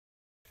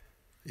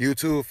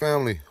YouTube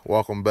family,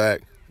 welcome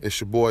back.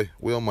 It's your boy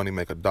Will Money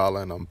Make a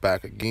Dollar, and I'm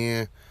back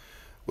again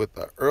with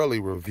an early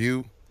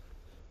review.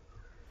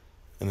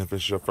 And if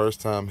it's your first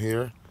time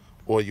here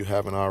or you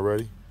haven't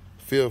already,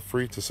 feel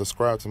free to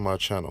subscribe to my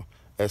channel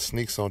at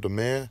Sneaks on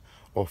Demand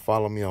or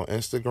follow me on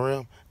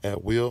Instagram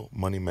at Will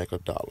Money Make a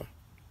Dollar.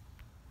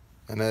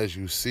 And as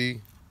you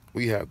see,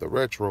 we have the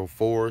Retro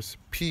Force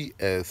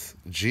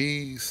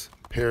PSGs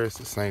Paris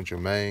to Saint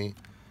Germain.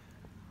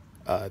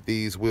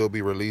 These will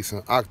be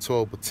releasing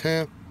October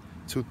 10th,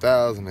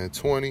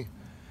 2020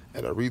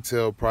 at a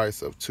retail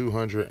price of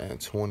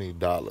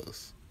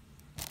 $220.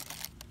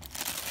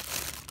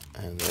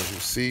 And as you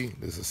see,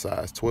 this is a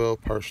size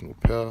 12 personal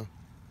pair.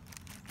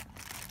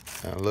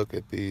 And look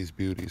at these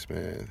beauties,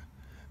 man.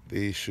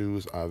 These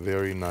shoes are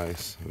very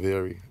nice,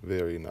 very,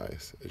 very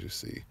nice. As you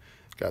see,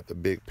 got the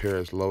big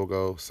Paris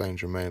logo, Saint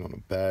Germain on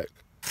the back.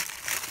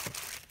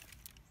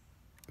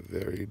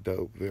 Very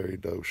dope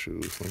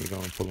shoes. Let me go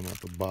and pull them out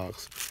the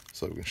box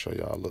so we can show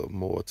y'all a little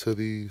more to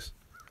these.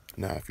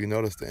 Now, if you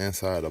notice the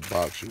inside of the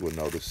box, you will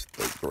notice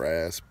the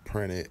grass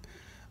printed,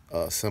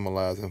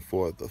 symbolizing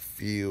for the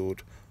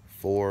field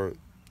for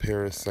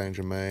Paris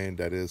Saint-Germain.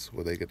 That is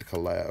where they get the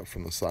collab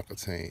from the soccer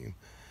team.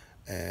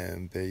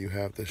 And there you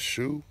have the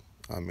shoe.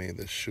 I mean,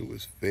 the shoe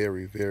is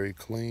very, very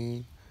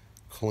clean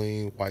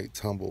white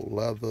tumble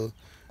leather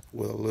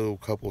with a little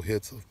couple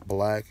hits of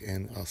black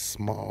and a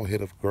small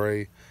hit of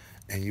gray.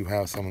 And you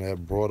have some of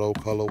that Bordeaux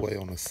colorway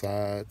on the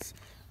sides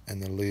and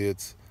the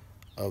lids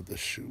of the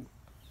shoe.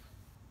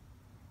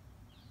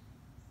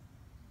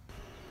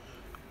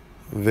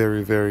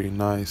 Very, very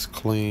nice,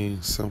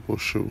 clean, simple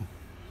shoe.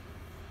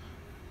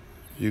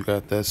 You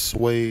got that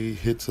suede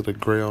hit to the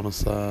gray on the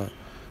side.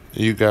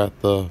 You got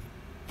the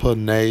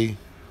Panay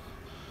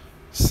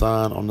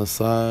sign on the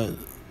side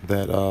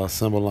that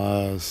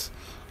symbolize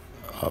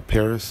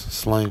Paris,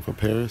 slang for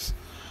Paris.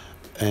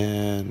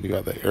 And you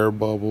got the air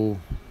bubble.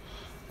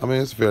 I mean,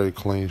 it's a very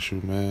clean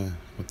shoe, man,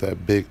 with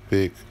that big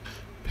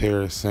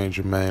Paris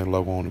Saint-Germain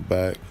logo on the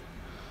back.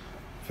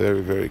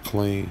 Very, very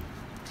clean.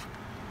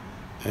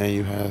 And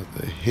you have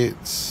the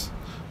hits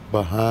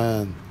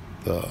behind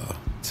the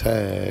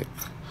tag,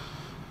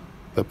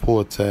 the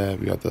pull tab.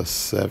 You got the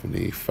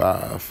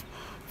 75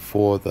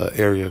 for the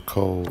area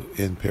code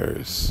in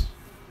Paris.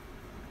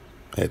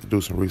 I had to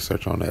do some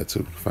research on that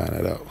too to find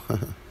that out.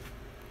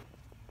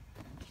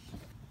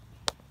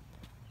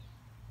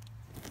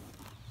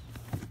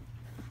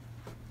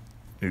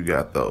 You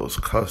got those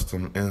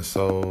custom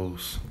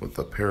insoles with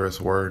the Paris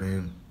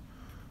wording.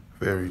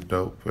 Very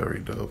dope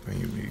and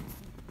unique.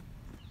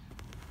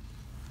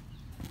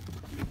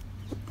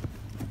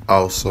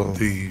 Also,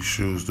 these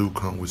shoes do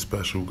come with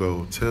special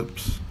gold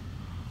tips,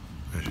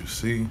 as you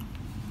see.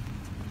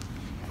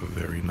 A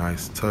very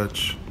nice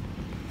touch.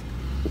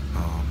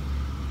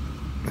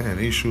 Man,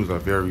 these shoes are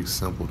very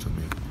simple to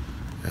me.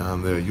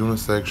 And they're a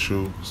unisex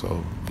shoe,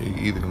 so you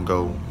either can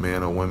go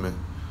man or women.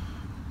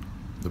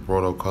 The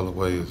Bordeaux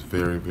colorway is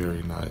very,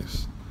 very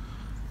nice.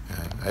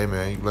 And hey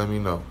man, you let me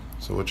know.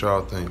 So what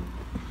y'all think?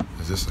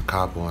 Is this a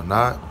cop or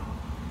not?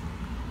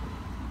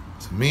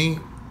 To me,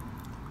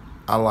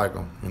 I like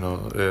them. You know,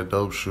 they're a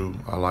dope shoe.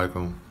 I like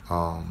them.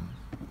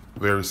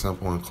 Very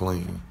simple and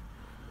clean.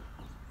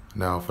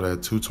 Now for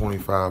that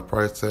 $225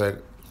 price tag,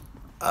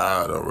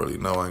 I don't really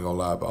know. I ain't gonna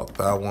lie about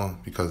that one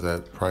because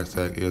that price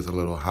tag is a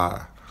little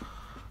high.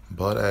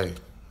 But hey,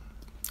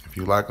 if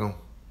you like them, you know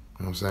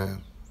what I'm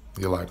saying?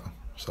 You like them.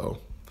 So,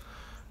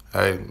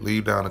 hey,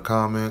 leave down the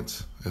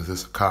comments. Is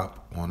this a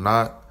cop or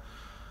not?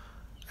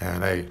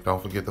 And hey,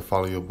 don't forget to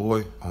follow your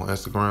boy on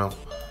Instagram.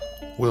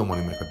 Will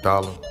Money Make a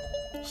Dollar.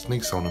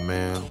 Sneaks on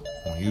Demand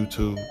on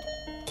YouTube.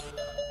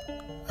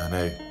 And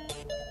hey,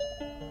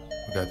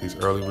 we got these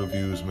early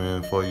reviews,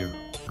 man, for you.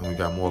 And we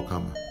got more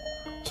coming.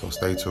 So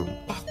stay tuned.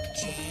 All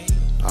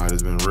right,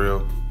 it's been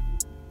real.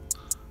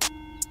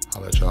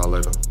 I'll let y'all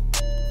later.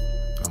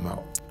 I'm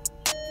out.